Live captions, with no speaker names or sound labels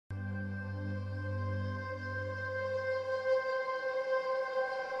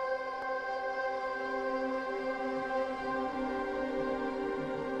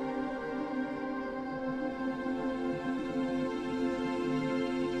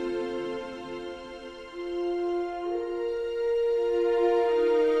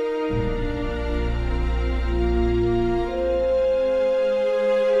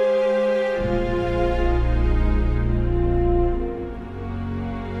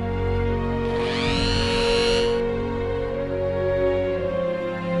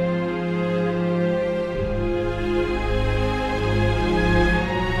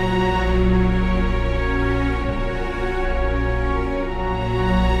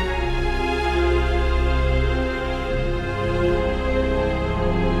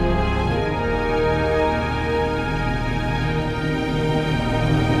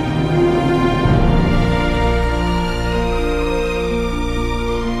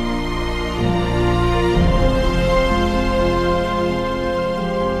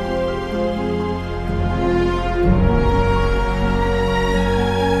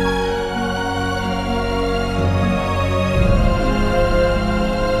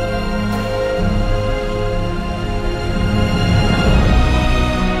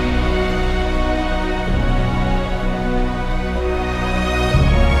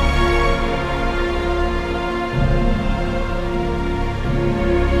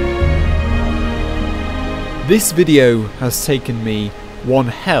This video has taken me one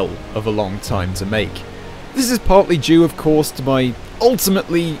hell of a long time to make. This is partly due, of course, to my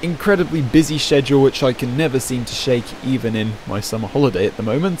ultimately incredibly busy schedule, which I can never seem to shake even in my summer holiday at the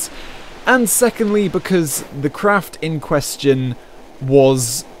moment, and secondly because the craft in question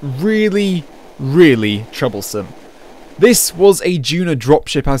was really troublesome. This was a Duna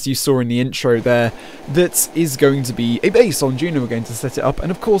dropship, as you saw in the intro there, that is going to be a base on Duna. We're going to set it up, and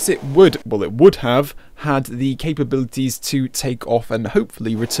of course it would have had the capabilities to take off and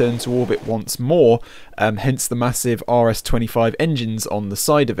hopefully return to orbit once more, hence the massive RS-25 engines on the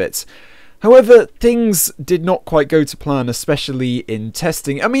side of it. However, things did not quite go to plan, especially in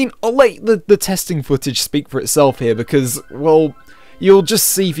testing. I mean, I'll let the testing footage speak for itself here because, well, you'll just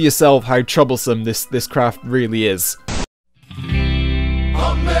see for yourself how troublesome this craft really is.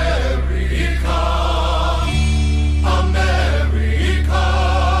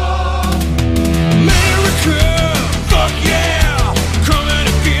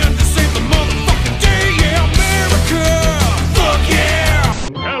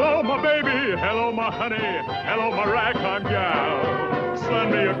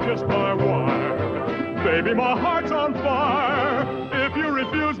 Baby, my heart's on fire. If you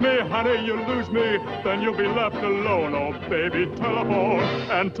refuse me, honey, you lose me. Then you'll be left alone. Oh, baby, telephone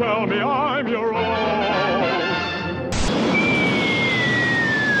and tell me I'm your own.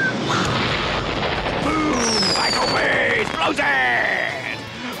 Boom! Like a wave, explosion!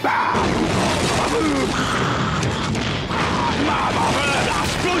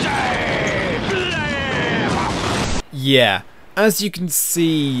 Explosion! Yeah. As you can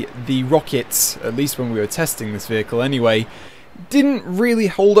see, the rockets, at least when we were testing this vehicle anyway, didn't really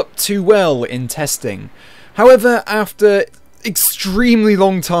hold up too well in testing. However, after extremely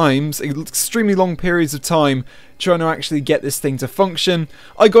long periods of time trying to actually get this thing to function,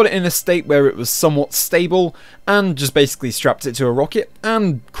 I got it in a state where it was somewhat stable and just basically strapped it to a rocket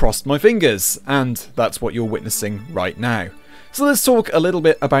and crossed my fingers. And that's what you're witnessing right now. So let's talk a little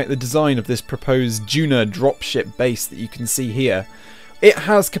bit about the design of this proposed Duna dropship base that you can see here. It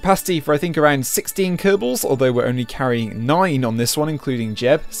has capacity for I think around 16 Kerbals, although we're only carrying 9 on this one, including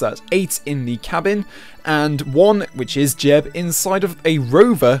Jeb, so that's 8 in the cabin, and 1, which is Jeb, inside of a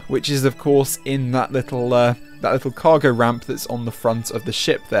rover, which is of course in that little cargo ramp that's on the front of the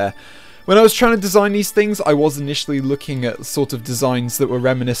ship there. When I was trying to design these things, I was initially looking at sort of designs that were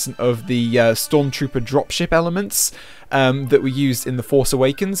reminiscent of the Stormtrooper dropship elements that were used in The Force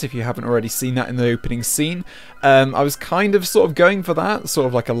Awakens, if you haven't already seen that in the opening scene. I was kind of sort of going for that, sort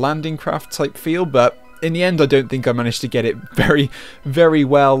of like a landing craft type feel, but in the end I don't think I managed to get it very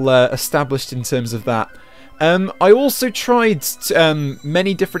well established in terms of that. I also tried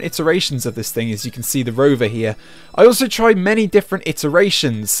many different iterations of this thing, as you can see the rover here. I also tried many different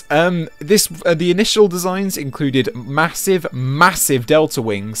iterations. The initial designs included massive delta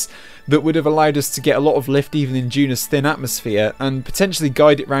wings that would have allowed us to get a lot of lift even in Duna's thin atmosphere and potentially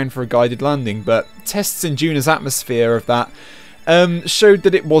guide it round for a guided landing, but tests in Duna's atmosphere of that showed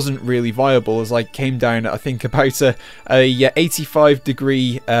that it wasn't really viable, as I came down at I think about a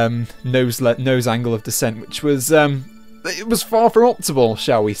 85-degree nose angle of descent, which was it was far from optimal,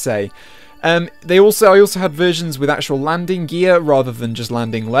 shall we say. I also had versions with actual landing gear rather than just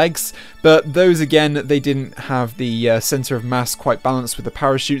landing legs, but those again, they didn't have the center of mass quite balanced with the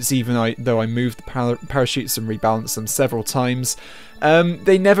parachutes, even though I moved the parachutes and rebalanced them several times.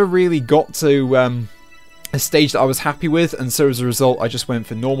 They never really got to a stage that I was happy with, and so as a result I just went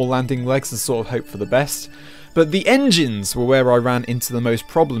for normal landing legs and sort of hoped for the best. But the engines were where I ran into the most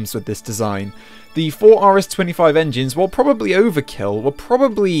problems with this design. The 4 RS-25 engines, while probably overkill, were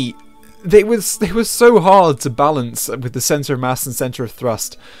probably... They were so hard to balance with the centre of mass and centre of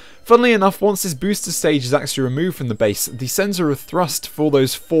thrust. Funnily enough, once this booster stage is actually removed from the base, the centre of thrust for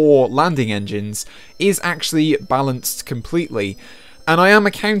those 4 landing engines is actually balanced completely. And I am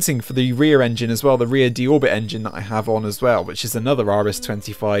accounting for the rear engine as well, the rear deorbit engine that I have on as well, which is another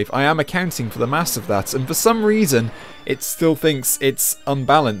RS-25. I am accounting for the mass of that, and for some reason it still thinks it's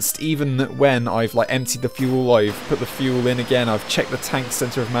unbalanced, even when I've emptied the fuel, I've put the fuel in again, I've checked the tank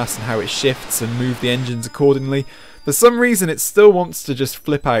centre of mass and how it shifts and moved the engines accordingly. For some reason it still wants to just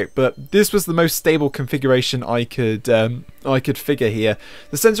flip out, but this was the most stable configuration I could figure here.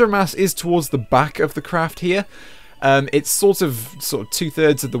 The centre of mass is towards the back of the craft here. It's sort of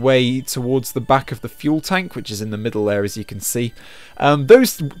 2/3 of the way towards the back of the fuel tank, which is in the middle there, as you can see.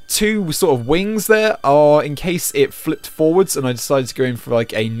 Those 2 sort of wings there are in case it flipped forwards and I decided to go in for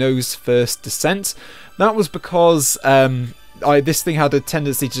like a nose first descent. That was because this thing had a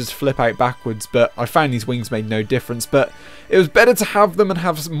tendency to just flip out backwards, but I found these wings made no difference. But it was better to have them and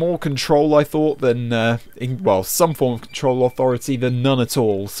have more control, I thought, than, well, some form of control authority than none at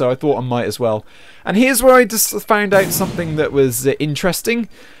all. So I thought I might as well. And here's where I just found out something that was interesting.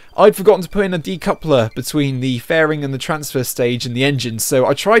 I'd forgotten to put in a decoupler between the fairing and the transfer stage in the engine, so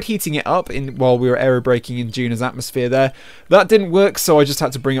I tried heating it up while we were aerobraking in Duna's atmosphere there. That didn't work, so I just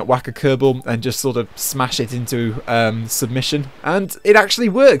had to bring up Whacker Kerbal and just sort of smash it into submission, and it actually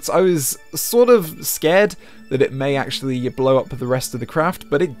worked. I was sort of scared that it may actually blow up the rest of the craft,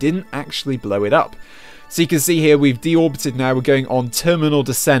 but it didn't actually blow it up. So you can see here we've deorbited now, we're going on terminal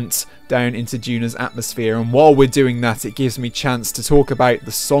descent down into Duna's atmosphere, and while we're doing that it gives me a chance to talk about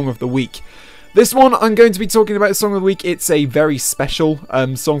the Song of the Week. This one I'm going to be talking about Song of the Week. It's a very special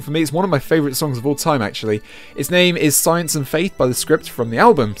song for me. It's one of my favourite songs of all time actually. Its name is Science and Faith by The Script from the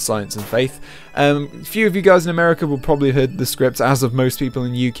album Science and Faith. A few of you guys in America will probably have heard The Script, as of most people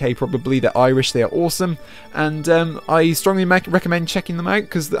in the UK probably. They're Irish, they are awesome, and I strongly recommend checking them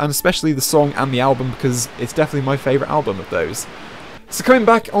out, and especially the song and the album, because it's definitely my favourite album of those. So coming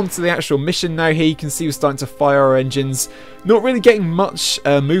back onto the actual mission now, here you can see we're starting to fire our engines. Not really getting much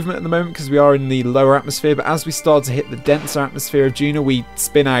movement at the moment because we are in the lower atmosphere, but as we start to hit the denser atmosphere of Duna, we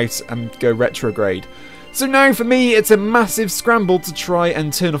spin out and go retrograde. So now for me, it's a massive scramble to try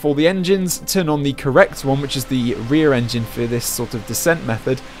and turn off all the engines, turn on the correct one, which is the rear engine for this sort of descent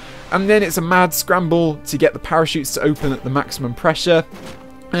method, and then it's a mad scramble to get the parachutes to open at the maximum pressure.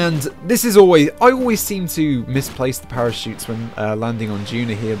 And this is always, I always seem to misplace the parachutes when landing on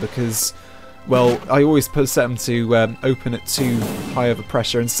Duna here because, well, I always set them to open at too high of a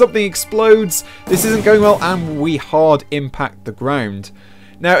pressure and something explodes. This isn't going well and we hard impact the ground.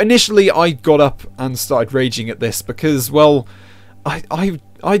 Now initially I got up and started raging at this because, well,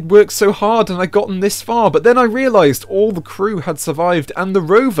 I'd worked so hard and I'd gotten this far, but then I realised all the crew had survived and the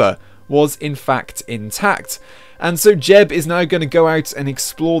rover was in fact intact. And so Jeb is now going to go out and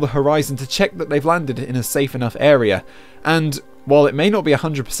explore the horizon to check that they've landed in a safe enough area. And while it may not be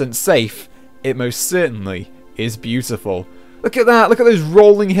 100% safe, it most certainly is beautiful. Look at that, look at those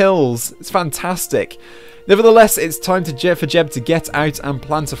rolling hills, it's fantastic. Nevertheless, it's time for Jeb to get out and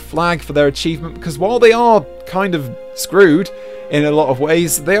plant a flag for their achievement, because while they are kind of screwed in a lot of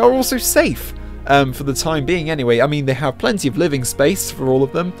ways, they are also safe. For the time being anyway. I mean, they have plenty of living space for all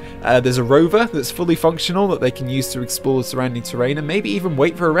of them. There's a rover that's fully functional that they can use to explore the surrounding terrain and maybe even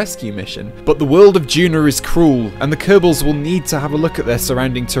wait for a rescue mission. But the world of Duna is cruel, and the Kerbals will need to have a look at their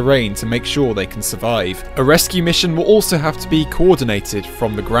surrounding terrain to make sure they can survive. A rescue mission will also have to be coordinated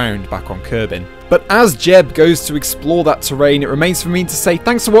from the ground back on Kerbin. But as Jeb goes to explore that terrain, it remains for me to say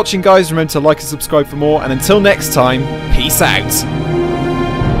thanks for watching guys, remember to like and subscribe for more, and until next time, peace out!